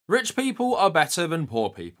Rich people are better than poor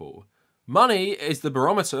people. Money is the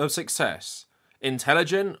barometer of success.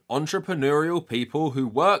 Intelligent, entrepreneurial people who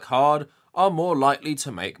work hard are more likely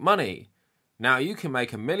to make money. Now, you can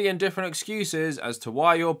make a million different excuses as to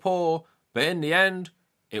why you're poor, but in the end,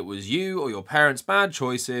 it was you or your parents' bad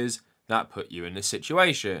choices that put you in this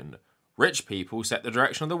situation. Rich people set the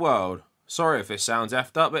direction of the world. Sorry if this sounds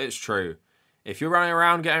effed up, but it's true. If you're running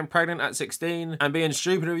around getting pregnant at 16 and being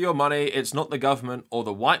stupid with your money, it's not the government or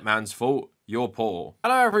the white man's fault. You're poor.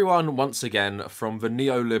 Hello everyone, once again from the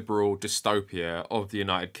neoliberal dystopia of the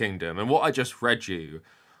United Kingdom. And what I just read you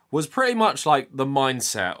was pretty much like the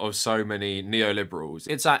mindset of so many neoliberals.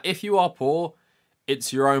 It's that if you are poor,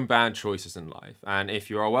 it's your own bad choices in life. And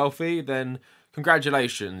if you are wealthy, then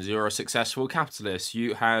congratulations, you're a successful capitalist.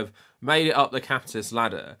 You have made it up the capitalist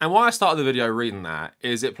ladder. And why I started the video reading that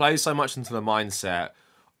is it plays so much into the mindset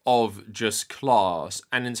of just class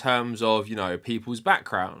and in terms of, you know, people's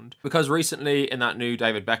background. Because recently in that new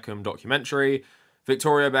David Beckham documentary,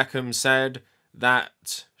 Victoria Beckham said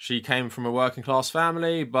that she came from a working class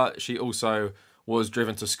family, but she also was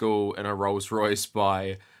driven to school in a Rolls Royce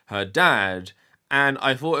by her dad. And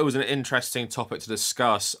I thought it was an interesting topic to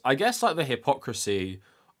discuss, I guess, like the hypocrisy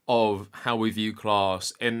of how we view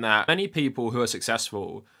class, in that many people who are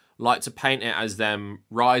successful like to paint it as them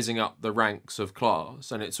rising up the ranks of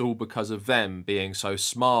class, and it's all because of them being so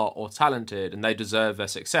smart or talented and they deserve their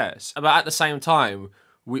success. But at the same time,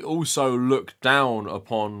 we also look down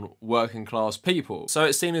upon working class people. So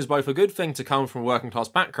it's seen as both a good thing to come from a working class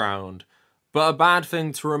background, but a bad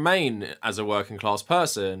thing to remain as a working class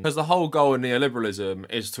person, because the whole goal of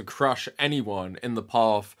neoliberalism is to crush anyone in the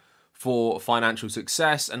path for financial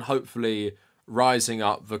success and hopefully rising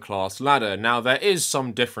up the class ladder. Now, there is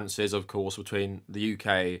some differences, of course, between the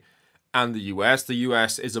UK and the US. The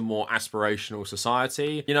US is a more aspirational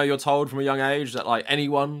society. You know, you're told from a young age that like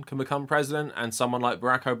anyone can become president, and someone like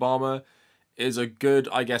Barack Obama is a good,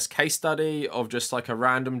 I guess, case study of just like a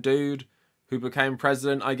random dude who became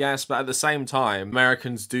president, I guess. But at the same time,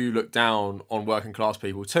 Americans do look down on working class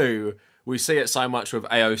people too. We see it so much with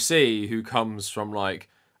AOC, who comes from like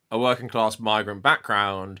a working class migrant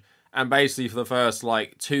background, and basically for the first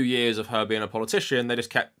like 2 years of her being a politician, they just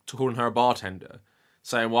kept calling her a bartender,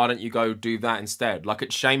 saying, why don't you go do that instead? Like,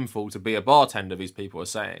 it's shameful to be a bartender, these people are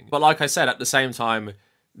saying. But like I said, at the same time,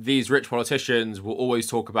 these rich politicians will always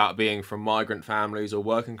talk about being from migrant families or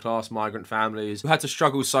working class migrant families who had to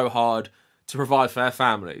struggle so hard to provide for their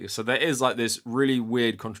families. So there is like this really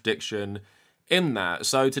weird contradiction in that.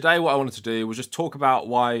 So today what I wanted to do was just talk about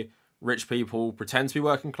why rich people pretend to be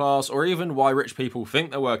working class, or even why rich people think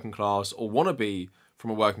they're working class or want to be from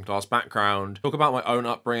a working class background. Talk about my own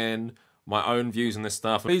upbringing, my own views on this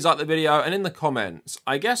stuff. Please like the video, and in the comments,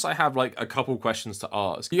 I guess I have like a couple questions to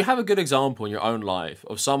ask. Do you have a good example in your own life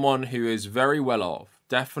of someone who is very well off,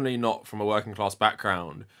 definitely not from a working class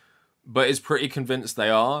background, but is pretty convinced they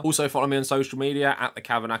are? Also follow me on social media at the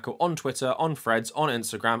Kavernacle on Twitter, on Threads, on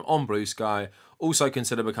Instagram, on Blue Sky. Also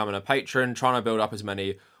consider becoming a patron, trying to build up as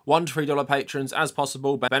many $1 to $3 patrons as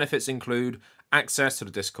possible. Benefits include access to the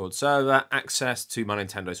Discord server, access to my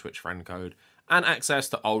Nintendo Switch friend code, and access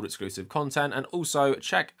to old exclusive content. And also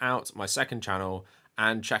check out my second channel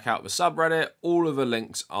and check out the subreddit. All of the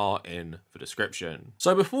links are in the description.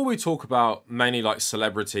 So before we talk about mainly like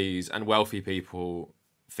celebrities and wealthy people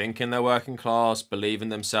thinking they're working class, believing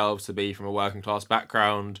themselves to be from a working class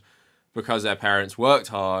background because their parents worked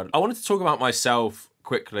hard, I wanted to talk about myself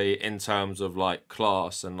quickly in terms of like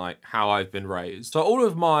class and like how I've been raised. So all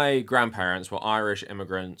of my grandparents were Irish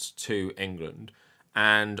immigrants to England.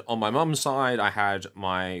 And on my mum's side, I had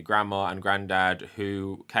my grandma and granddad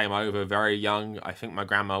who came over very young. I think my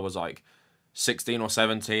grandma was like 16 or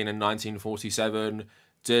 17 in 1947,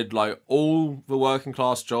 did like all the working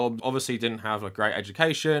class jobs, obviously didn't have a great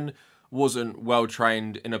education, wasn't well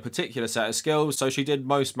trained in a particular set of skills. So she did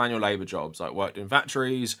most manual labor jobs, like worked in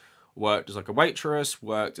factories, worked as like a waitress,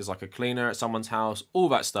 worked as like a cleaner at someone's house, all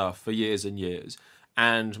that stuff for years and years.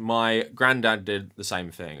 And my granddad did the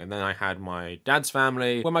same thing. And then I had my dad's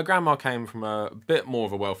family, where my grandma came from a bit more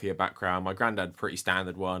of a wealthier background. My granddad, pretty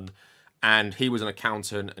standard one. And he was an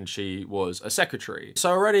accountant and she was a secretary.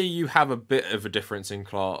 So already you have a bit of a difference in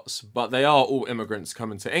class, but they are all immigrants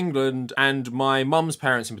coming to England. And my mum's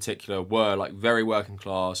parents in particular were like very working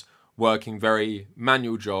class, working very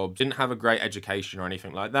manual jobs, didn't have a great education or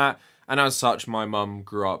anything like that. And as such, my mum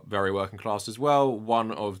grew up very working class as well,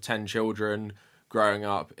 one of 10 children, growing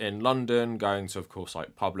up in London, going to, of course,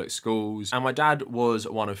 like public schools. And my dad was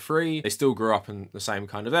one of 3. They still grew up in the same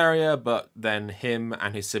kind of area, but then him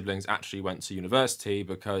and his siblings actually went to university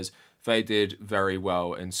because they did very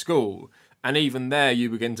well in school. And even there, you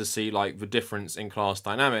begin to see like the difference in class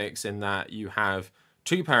dynamics in that you have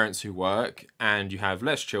two parents who work and you have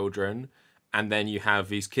less children, and then you have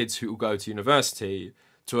these kids who will go to university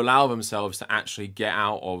to allow themselves to actually get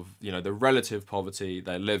out of, the relative poverty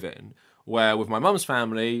they live in. Where with my mum's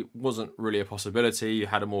family, wasn't really a possibility. You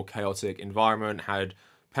had a more chaotic environment, had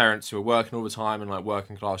parents who were working all the time and like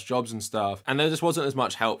working class jobs and stuff. And there just wasn't as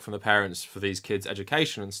much help from the parents for these kids'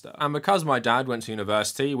 education and stuff. And because my dad went to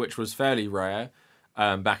university, which was fairly rare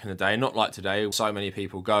back in the day, not like today, so many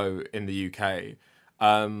people go in the UK.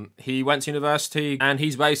 He went to university and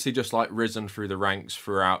he's basically just like risen through the ranks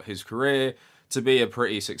throughout his career to be a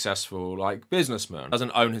pretty successful like businessman.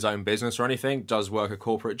 Doesn't own his own business or anything, does work a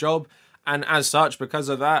corporate job. And as such, because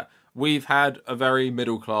of that, we've had a very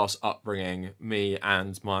middle-class upbringing, me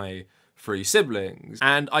and my three siblings.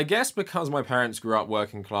 And I guess because my parents grew up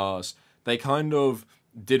working class, they kind of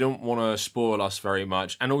didn't want to spoil us very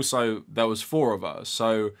much. And also, there was four of us.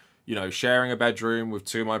 So, sharing a bedroom with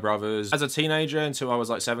two of my brothers. As a teenager, until I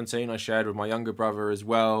was like 17, I shared with my younger brother as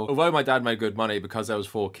well. Although my dad made good money because there was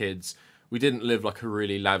four kids, we didn't live like a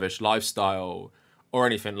really lavish lifestyle or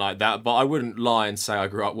anything like that. But I wouldn't lie and say I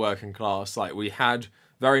grew up working class. Like, we had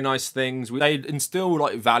very nice things. They'd instill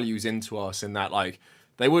like values into us in that like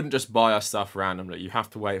they wouldn't just buy us stuff randomly. You have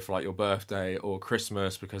to wait for like your birthday or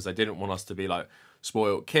Christmas because they didn't want us to be like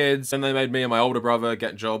spoiled kids. And they made me and my older brother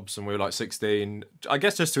get jobs and we were like 16. I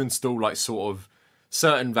guess just to instill like sort of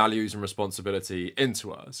certain values and responsibility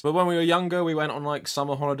into us. But when we were younger, we went on like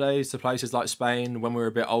summer holidays to places like Spain. When we were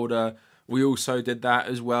a bit older, we also did that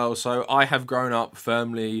as well. So I have grown up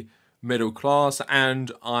firmly middle class,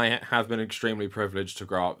 and I have been extremely privileged to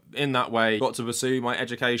grow up in that way. Got to pursue my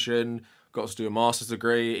education, got to do a master's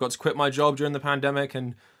degree, got to quit my job during the pandemic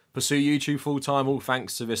and pursue YouTube full-time, all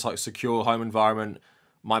thanks to this like secure home environment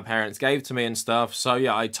my parents gave to me and stuff. So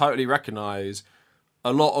yeah, I totally recognize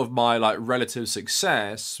a lot of my like relative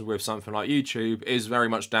success with something like YouTube is very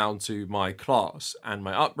much down to my class and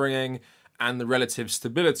my upbringing and the relative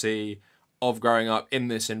stability of growing up in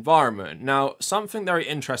this environment. Now, something very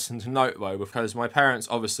interesting to note though, because my parents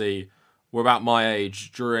obviously were about my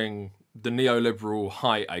age during the neoliberal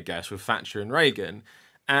height, I guess, with Thatcher and Reagan.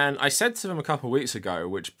 And I said to them a couple of weeks ago,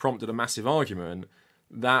 which prompted a massive argument,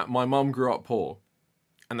 that my mum grew up poor.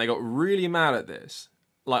 And they got really mad at this.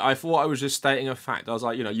 Like, I thought I was just stating a fact. I was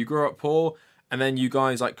like, you grew up poor, and then you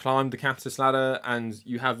guys like climbed the capitalist ladder and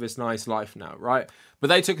you have this nice life now, right? But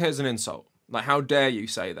they took it as an insult. Like, how dare you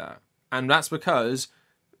say that? And that's because,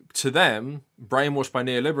 to them, brainwashed by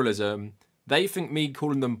neoliberalism, they think me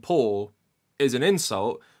calling them poor is an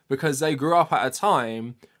insult because they grew up at a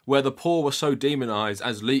time where the poor were so demonized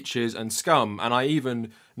as leeches and scum. And I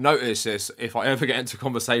even notice this if I ever get into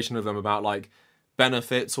conversation with them about like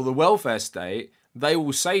benefits or the welfare state, they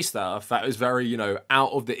will say stuff that is very,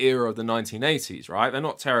 out of the era of the 1980s, right? They're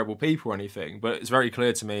not terrible people or anything, but it's very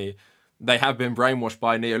clear to me they have been brainwashed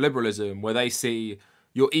by neoliberalism where they see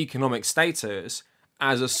your economic status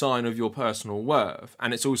as a sign of your personal worth.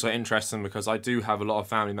 And it's also interesting because I do have a lot of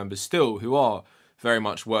family members still who are very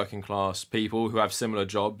much working class people who have similar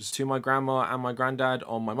jobs to my grandma and my granddad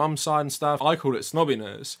on my mum's side and stuff. I call it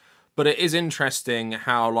snobbiness, but it is interesting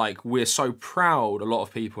how like we're so proud, a lot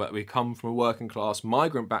of people, that we come from a working class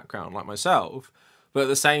migrant background like myself, but at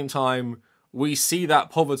the same time we see that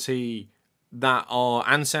poverty that our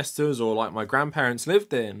ancestors or like my grandparents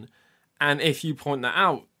lived in. And if you point that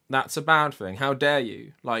out, that's a bad thing. How dare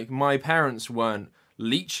you? Like, my parents weren't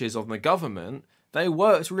leeches of the government. They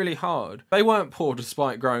worked really hard. They weren't poor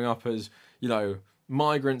despite growing up as,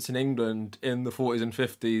 migrants in England in the 40s and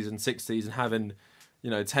 50s and 60s and having,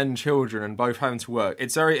 10 children and both having to work.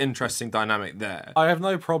 It's a very interesting dynamic there. I have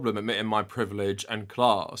no problem admitting my privilege and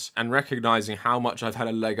class and recognizing how much I've had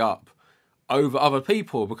a leg up over other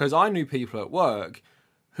people, because I knew people at work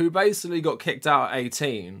who basically got kicked out at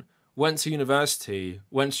 18, went to university,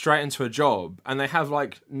 went straight into a job, and they have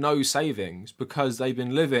like no savings because they've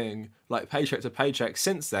been living like paycheck to paycheck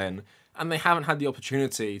since then, and they haven't had the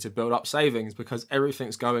opportunity to build up savings because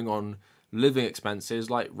everything's going on living expenses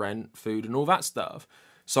like rent, food, and all that stuff.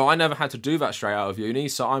 So I never had to do that straight out of uni,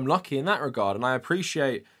 so I'm lucky in that regard, and I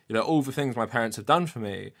appreciate, all the things my parents have done for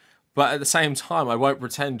me. But at the same time, I won't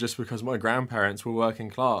pretend just because my grandparents were working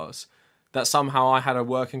class that somehow I had a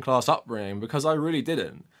working class upbringing, because I really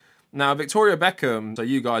didn't. Now, Victoria Beckham, so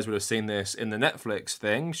you guys would have seen this in the Netflix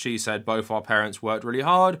thing, she said both our parents worked really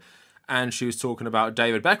hard, and she was talking about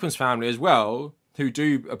David Beckham's family as well, who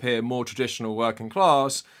do appear more traditional working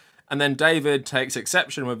class, and then David takes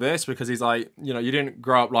exception with this because he's like, you didn't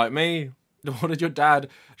grow up like me. What did your dad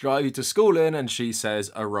drive you to school in? And she says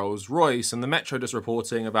a Rolls Royce, and the Metro just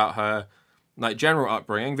reporting about her like general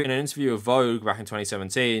upbringing. In an interview with Vogue back in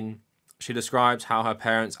 2017, she described how her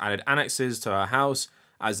parents added annexes to her house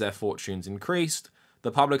as their fortunes increased.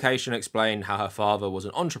 The publication explained how her father was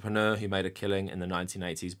an entrepreneur who made a killing in the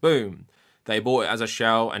 1980s boom. They bought it as a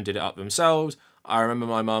shell and did it up themselves. I remember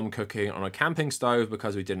my mum cooking on a camping stove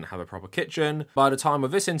because we didn't have a proper kitchen. By the time of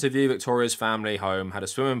this interview, Victoria's family home had a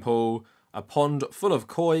swimming pool, a pond full of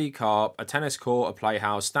koi, carp, a tennis court, a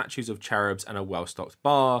playhouse, statues of cherubs, and a well-stocked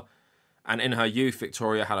bar. And in her youth,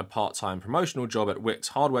 Victoria had a part-time promotional job at Wickes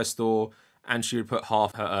hardware store, and she would put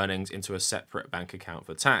half her earnings into a separate bank account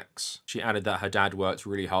for tax. She added that her dad worked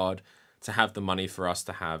really hard to have the money for us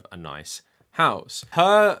to have a nice house.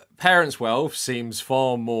 Her parents' wealth seems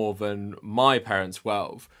far more than my parents'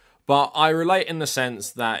 wealth, but I relate in the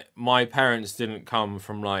sense that my parents didn't come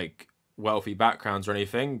from like wealthy backgrounds or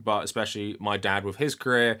anything, but especially my dad with his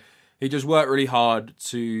career, he just worked really hard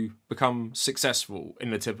to become successful in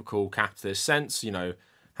the typical capitalist sense, you know,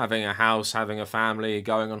 having a house, having a family,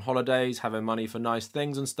 going on holidays, having money for nice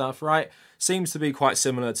things and stuff, right? Seems to be quite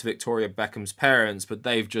similar to Victoria Beckham's parents, but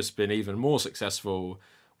they've just been even more successful,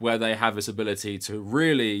 where they have this ability to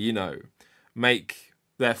really, you know, make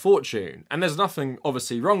their fortune. And there's nothing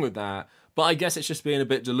obviously wrong with that, but I guess it's just being a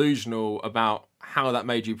bit delusional about how that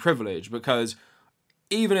made you privileged, because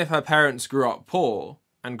even if her parents grew up poor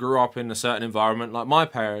and grew up in a certain environment like my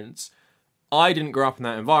parents, I didn't grow up in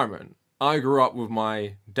that environment. I grew up with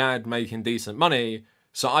my dad making decent money,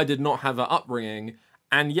 so I did not have that upbringing.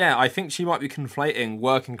 And yeah, I think she might be conflating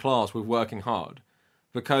working class with working hard.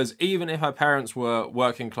 Because even if her parents were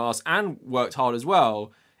working class and worked hard as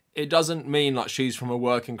well, it doesn't mean like she's from a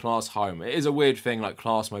working class home. It is a weird thing like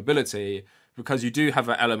class mobility, because you do have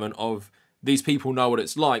an element of these people know what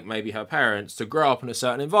it's like, maybe her parents, to grow up in a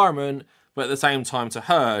certain environment, but at the same time to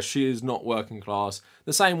her, she is not working class.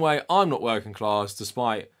 The same way I'm not working class,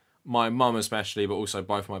 despite my mum especially, but also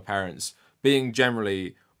both my parents being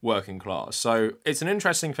generally working class. So it's an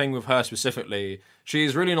interesting thing with her specifically. She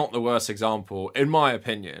is really not the worst example, in my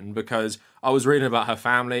opinion, because I was reading about her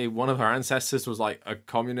family. One of her ancestors was like a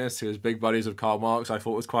communist who was big buddies with Karl Marx. I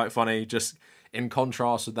thought it was quite funny, just in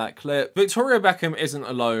contrast with that clip. Victoria Beckham isn't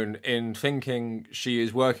alone in thinking she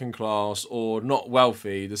is working class or not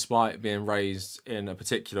wealthy despite being raised in a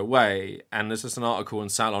particular way. And there's just an article in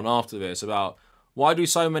Salon after this about why do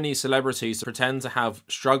so many celebrities pretend to have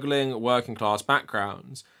struggling working class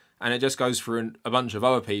backgrounds? And it just goes through a bunch of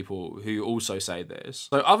other people who also say this.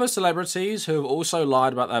 So other celebrities who have also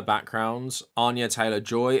lied about their backgrounds. Anya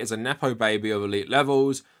Taylor-Joy is a nepo baby of elite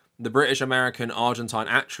levels. The British-American-Argentine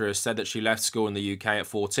actress said that she left school in the UK at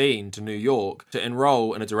 14 to New York to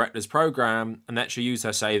enroll in a director's program, and that she used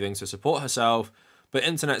her savings to support herself. But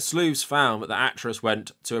internet sleuths found that the actress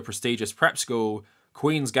went to a prestigious prep school,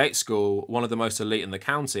 Queen's Gate School, one of the most elite in the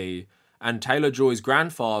county, and Taylor-Joy's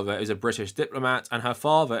grandfather is a British diplomat and her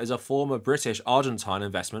father is a former British-Argentine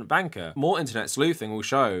investment banker. More internet sleuthing will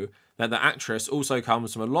show that the actress also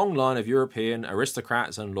comes from a long line of European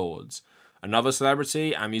aristocrats and lords. Another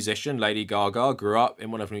celebrity and musician, Lady Gaga, grew up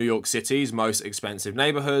in one of New York City's most expensive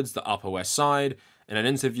neighborhoods, the Upper West Side. In an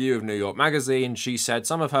interview with New York Magazine, she said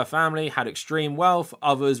some of her family had extreme wealth,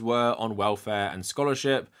 others were on welfare and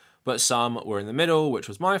scholarship, but some were in the middle, which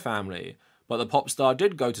was my family. But the pop star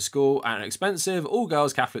did go to school at an expensive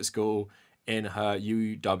all-girls Catholic school in her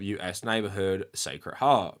UWS neighborhood, Sacred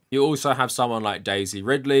Heart. You also have someone like Daisy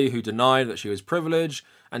Ridley, who denied that she was privileged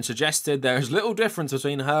and suggested there is little difference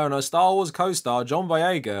between her and her Star Wars co-star John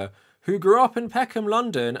Boyega, who grew up in Peckham,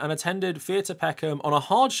 London and attended Theatre Peckham on a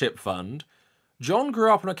hardship fund. John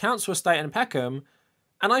grew up on a council estate in Peckham,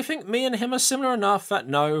 and I think me and him are similar enough that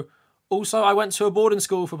no. Also, I went to a boarding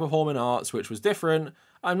school for performing arts, which was different.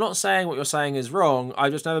 I'm not saying what you're saying is wrong,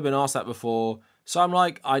 I've just never been asked that before, so I'm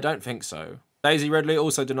like, I don't think so. Daisy Ridley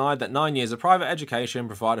also denied that 9 years of private education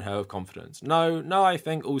provided her with confidence. No, I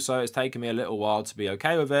think also it's taken me a little while to be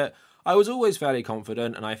okay with it. I was always fairly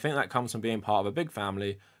confident, and I think that comes from being part of a big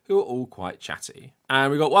family who are all quite chatty.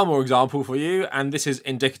 And we got one more example for you, and this is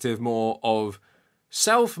indicative more of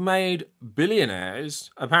self-made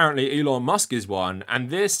billionaires. Apparently Elon Musk is one,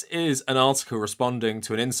 and this is an article responding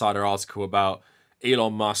to an insider article about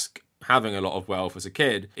Elon Musk having a lot of wealth as a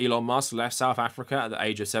kid. Elon Musk left South Africa at the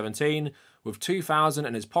age of 17 with $2,000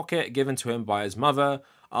 in his pocket given to him by his mother.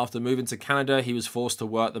 After moving to Canada, he was forced to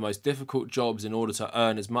work the most difficult jobs in order to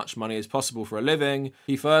earn as much money as possible for a living.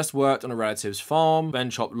 He first worked on a relative's farm, then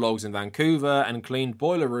chopped logs in Vancouver, and cleaned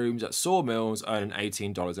boiler rooms at sawmills, earning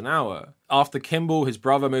 $18 an hour. After Kimball, his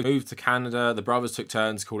brother, moved to Canada, the brothers took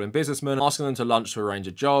turns calling businessmen, asking them to lunch to arrange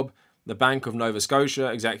a job. The Bank of Nova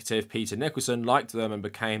Scotia executive Peter Nicholson liked them and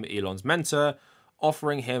became Elon's mentor.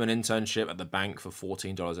 offering him an internship at the bank for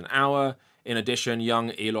 $14 an hour. In addition,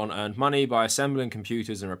 young Elon earned money by assembling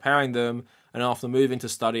computers and repairing them, and after moving to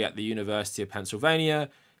study at the University of Pennsylvania,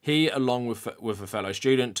 he, along with a fellow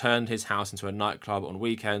student, turned his house into a nightclub on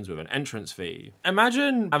weekends with an entrance fee.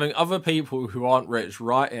 Imagine having other people who aren't rich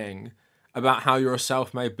writing about how you're a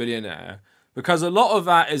self-made billionaire, because a lot of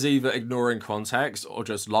that is either ignoring context or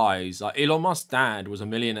just lies. Like, Elon Musk's dad was a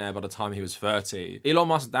millionaire by the time he was 30. Elon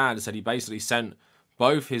Musk's dad said he basically sent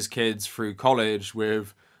both his kids through college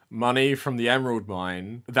with money from the emerald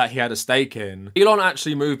mine that he had a stake in. Elon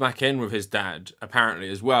actually moved back in with his dad, apparently,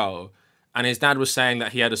 as well. And his dad was saying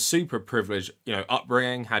that he had a super privileged,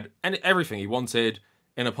 upbringing, had everything he wanted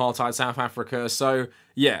in apartheid South Africa. So,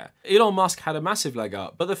 yeah, Elon Musk had a massive leg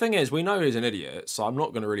up. But the thing is, we know he's an idiot, so I'm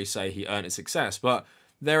not going to really say he earned his success. But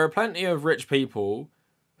there are plenty of rich people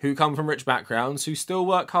who come from rich backgrounds who still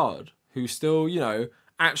work hard, who still,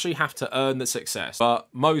 actually have to earn the success. But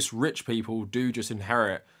most rich people do just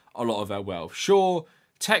inherit a lot of their wealth. Sure,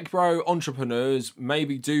 tech bro entrepreneurs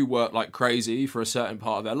maybe do work like crazy for a certain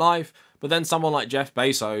part of their life, but then someone like Jeff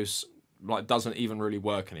Bezos doesn't even really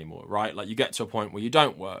work anymore, right? Like, you get to a point where you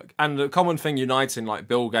don't work. And the common thing uniting like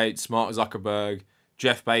Bill Gates, Mark Zuckerberg,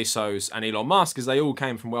 Jeff Bezos, and Elon Musk is they all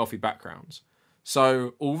came from wealthy backgrounds.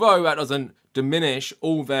 So although that doesn't diminish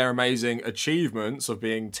all their amazing achievements of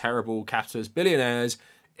being terrible capitalist billionaires,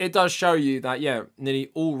 it does show you that, yeah,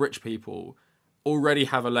 nearly all rich people already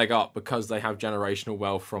have a leg up because they have generational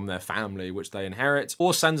wealth from their family, which they inherit,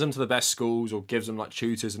 or sends them to the best schools, or gives them like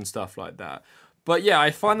tutors and stuff like that. But yeah, I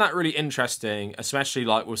find that really interesting, especially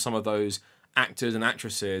like with some of those actors and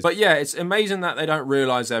actresses. But yeah, it's amazing that they don't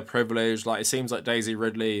realize their privilege. Like, it seems like Daisy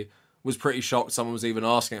Ridley was pretty shocked. Someone was even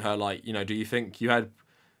asking her, like, do you think you had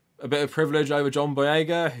a bit of privilege over John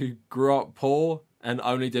Boyega, who grew up poor and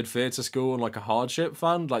only did theatre school and like a hardship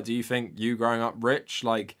fund? Like, do you think you growing up rich,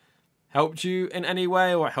 like, helped you in any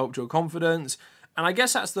way, or helped your confidence? And I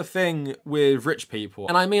guess that's the thing with rich people.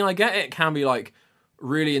 And I mean, I get it can be like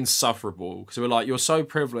really insufferable, because we're like, you're so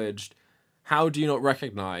privileged, how do you not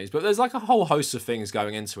recognize? But there's like a whole host of things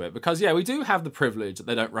going into it, because yeah, we do have the privilege that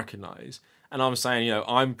they don't recognize. And I'm saying,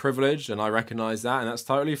 I'm privileged and I recognize that, and that's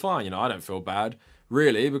totally fine. I don't feel bad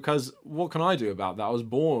really, because what can I do about that? I was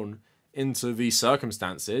born into these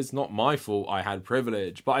circumstances, not my fault I had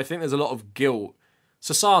privilege. But I think there's a lot of guilt,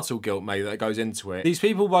 societal guilt maybe, that goes into it. These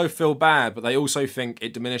people both feel bad, but they also think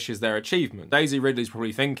it diminishes their achievement. Daisy Ridley's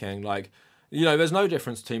probably thinking like, there's no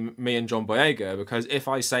difference between me and John Boyega, because if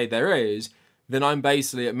I say there is, then I'm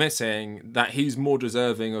basically admitting that he's more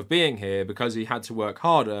deserving of being here because he had to work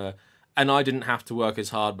harder, and I didn't have to work as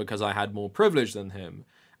hard because I had more privilege than him.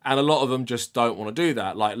 And a lot of them just don't want to do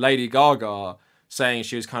that. Like Lady Gaga saying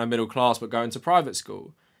she was kind of middle class but going to private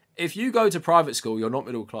school. If you go to private school, you're not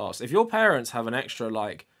middle class. If your parents have an extra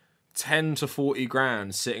like 10 to 40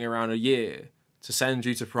 grand sitting around a year to send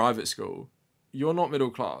you to private school, you're not middle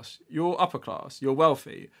class. You're upper class. You're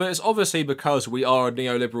wealthy. But it's obviously because we are a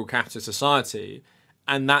neoliberal capitalist society,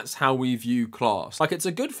 and that's how we view class. Like, it's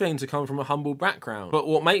a good thing to come from a humble background. But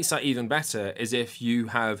what makes that even better is if you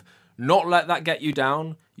have not let that get you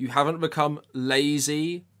down, you haven't become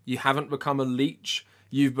lazy, you haven't become a leech,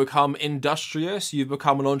 you've become industrious, you've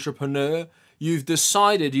become an entrepreneur, you've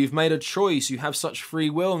decided, you've made a choice, you have such free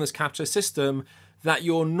will in this capitalist system that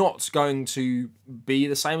you're not going to be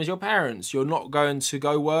the same as your parents. You're not going to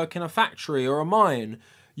go work in a factory or a mine.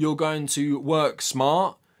 You're going to work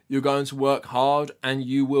smart, you're going to work hard, and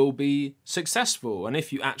you will be successful. And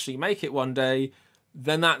if you actually make it one day,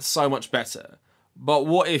 then that's so much better. But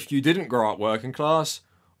what if you didn't grow up working class?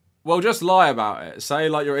 Well, just lie about it. Say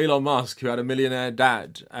like you're Elon Musk, who had a millionaire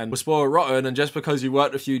dad and was spoiled rotten, and just because you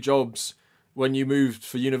worked a few jobs when you moved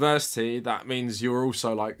for university, that means you're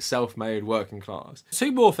also like self-made working class.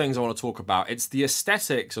 Two more things I want to talk about. It's the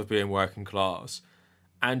aesthetics of being working class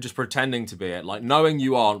and just pretending to be it. Like knowing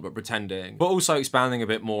you aren't, but pretending. But also expanding a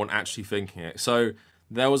bit more and actually thinking it. So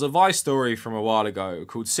there was a Vice story from a while ago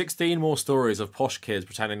called 16 More Stories of Posh Kids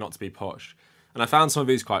Pretending Not to Be Posh. And I found some of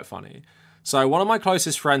these quite funny. So one of my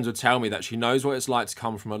closest friends would tell me that she knows what it's like to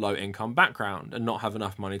come from a low-income background and not have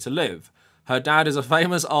enough money to live. Her dad is a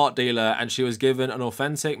famous art dealer, and she was given an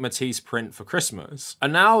authentic Matisse print for Christmas. A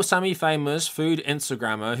now semi-famous food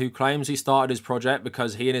Instagrammer who claims he started his project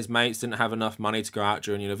because he and his mates didn't have enough money to go out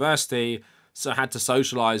during university, so had to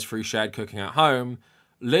socialise through shared cooking at home,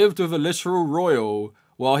 lived with a literal royal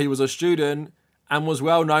while he was a student, and was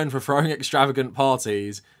well known for throwing extravagant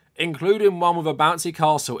parties, including one with a bouncy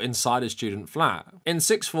castle inside his student flat. In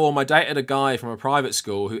sixth form, I dated a guy from a private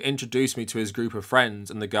school who introduced me to his group of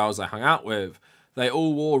friends and the girls I hung out with. They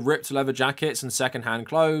all wore ripped leather jackets and second-hand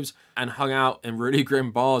clothes and hung out in really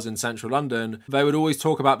grim bars in central London. They would always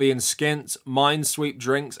talk about being skint, mind-sweep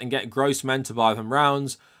drinks and get gross men to buy them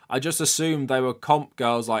rounds. I just assumed they were comp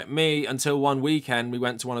girls like me until one weekend we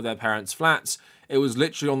went to one of their parents' flats. It was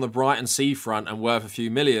literally on the Brighton seafront and worth a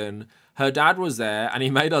few million. Her dad was there and he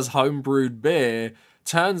made us home-brewed beer.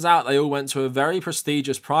 Turns out they all went to a very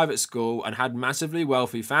prestigious private school and had massively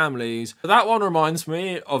wealthy families. That one reminds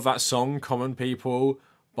me of that song Common People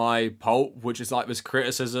by Pulp, which is like this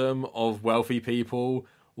criticism of wealthy people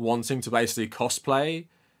wanting to basically cosplay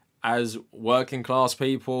as working class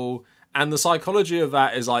people. And the psychology of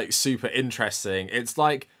that is like super interesting. It's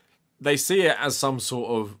like they see it as some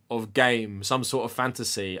sort of game, some sort of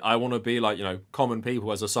fantasy. I want to be like, you know, common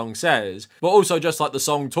people, as the song says. But also just like the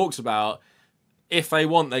song talks about, if they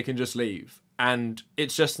want, they can just leave. And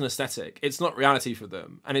it's just an aesthetic. It's not reality for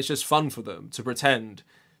them. And it's just fun for them to pretend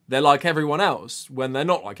they're like everyone else when they're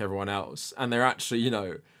not like everyone else. And they're actually, you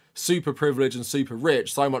know, super privileged and super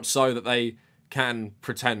rich, so much so that they can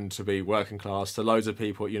pretend to be working class to loads of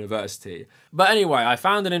people at university. But anyway, I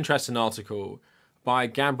found an interesting article by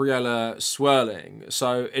Gabriella Swirling.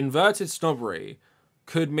 So, inverted snobbery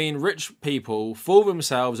could mean rich people fool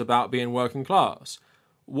themselves about being working class.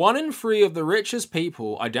 1 in 3 of the richest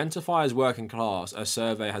people identify as working class, a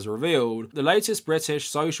survey has revealed. The latest British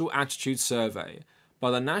Social Attitude Survey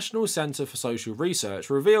by the National Centre for Social Research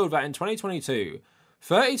revealed that in 2022,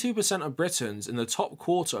 32% of Britons in the top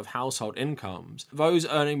quarter of household incomes, those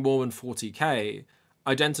earning more than 40k,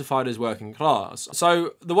 identified as working class.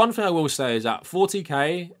 So the one thing I will say is that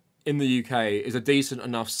 40k in the UK is a decent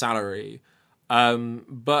enough salary.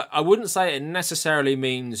 But I wouldn't say it necessarily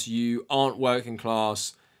means you aren't working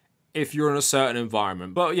class if you're in a certain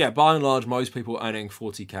environment. But yeah, by and large, most people earning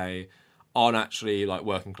 40k aren't actually like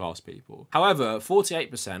working class people. However,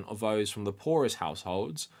 48% of those from the poorest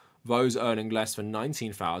households, those earning less than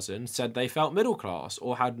 19,000, said they felt middle class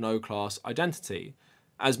or had no class identity.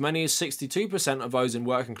 As many as 62% of those in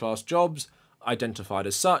working class jobs identified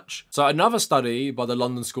as such. So another study by the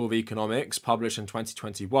London School of Economics, published in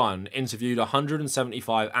 2021, interviewed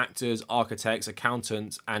 175 actors, architects,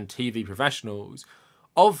 accountants, and TV professionals.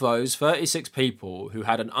 Of those, 36 people who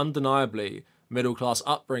had an undeniably middle-class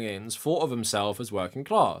upbringings thought of themselves as working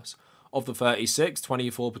class. Of the 36,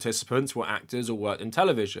 24 participants were actors or worked in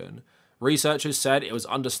television. Researchers said it was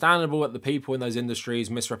understandable that the people in those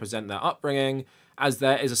industries misrepresent their upbringing, as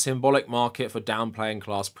there is a symbolic market for downplaying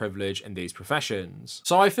class privilege in these professions.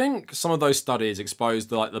 So I think some of those studies exposed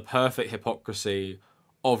the perfect hypocrisy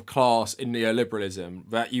of class in neoliberalism,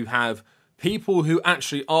 that you have people who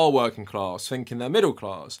actually are working class thinking they're middle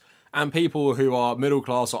class, and people who are middle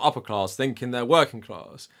class or upper class thinking they're working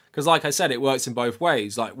class. Because like I said, it works in both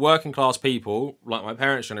ways. Like working class people, like my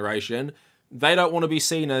parents' generation, they don't want to be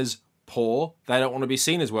seen as poor, they don't want to be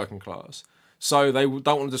seen as working class. So they don't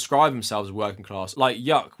want to describe themselves as working class. Like,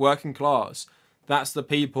 yuck, working class. That's the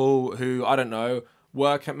people who, I don't know,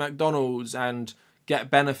 work at McDonald's and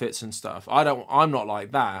get benefits and stuff. I'm not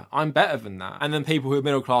like that. I'm better than that. And then people who are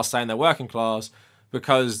middle class saying they're working class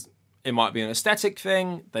because it might be an aesthetic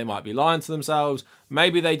thing, they might be lying to themselves.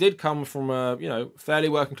 Maybe they did come from a, you know, fairly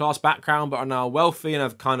working class background but are now wealthy and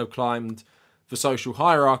have kind of climbed the social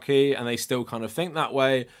hierarchy and they still kind of think that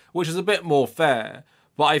way, which is a bit more fair.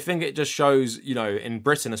 But I think it just shows, you know, in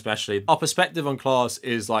Britain especially, our perspective on class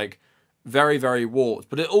is like very, very warped.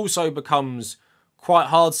 But it also becomes quite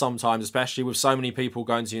hard sometimes, especially with so many people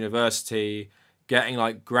going to university, getting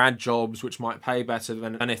like grad jobs, which might pay better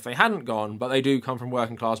than if they hadn't gone, but they do come from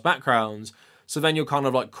working class backgrounds. So then you're kind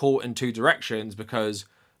of like caught in two directions because,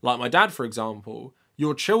 like my dad, for example,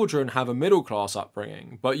 your children have a middle class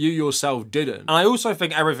upbringing, but you yourself didn't. And I also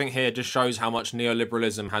think everything here just shows how much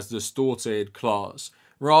neoliberalism has distorted class,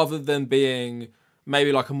 rather than being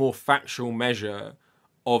maybe like a more factual measure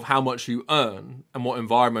of how much you earn and what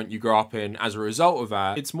environment you grow up in as a result of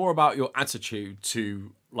that. It's more about your attitude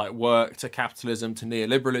to like work, to capitalism, to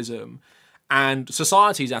neoliberalism, and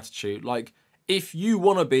society's attitude. Like, if you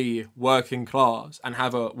want to be working class and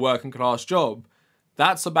have a working class job,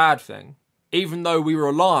 that's a bad thing. Even though we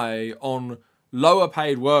rely on lower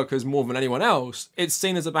paid workers more than anyone else, it's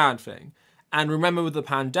seen as a bad thing. And remember, with the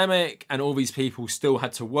pandemic and all these people still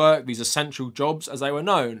had to work these essential jobs as they were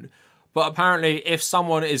known. But apparently, if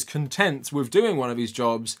someone is content with doing one of these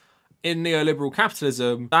jobs in neoliberal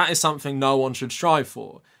capitalism, that is something no one should strive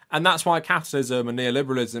for. And that's why capitalism and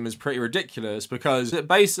neoliberalism is pretty ridiculous, because it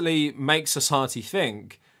basically makes society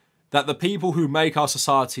think that the people who make our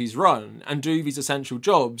societies run and do these essential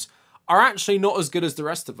jobs are actually not as good as the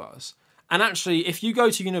rest of us. And actually, if you go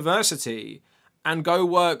to university and go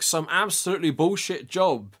work some absolutely bullshit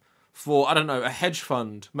job for, I don't know, a hedge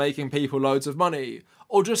fund making people loads of money,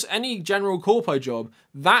 or just any general corpo job,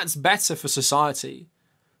 that's better for society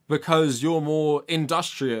because you're more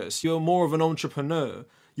industrious, you're more of an entrepreneur,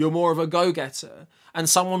 you're more of a go-getter, and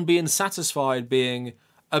someone being satisfied being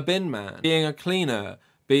a bin man, being a cleaner,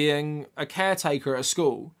 being a caretaker at a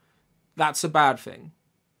school, that's a bad thing.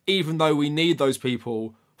 Even though we need those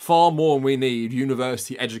people far more than we need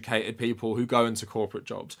university educated people who go into corporate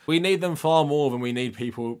jobs. We need them far more than we need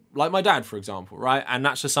people like my dad, for example, right? And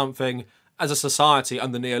that's just something, as a society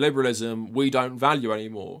under neoliberalism, we don't value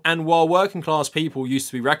anymore. And while working class people used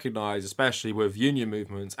to be recognised, especially with union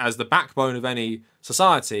movements, as the backbone of any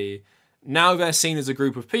society, now they're seen as a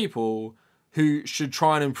group of people who should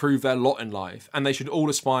try and improve their lot in life, and they should all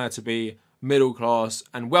aspire to be middle class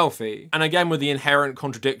and wealthy. And again, with the inherent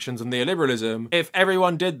contradictions of neoliberalism, if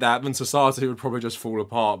everyone did that, then society would probably just fall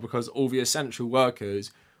apart because all the essential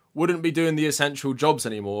workers wouldn't be doing the essential jobs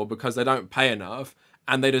anymore because they don't pay enough,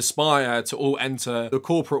 and they'd aspire to all enter the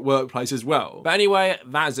corporate workplace as well. But anyway,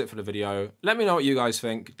 that is it for the video. Let me know what you guys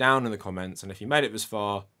think down in the comments, and if you made it this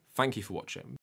far, thank you for watching.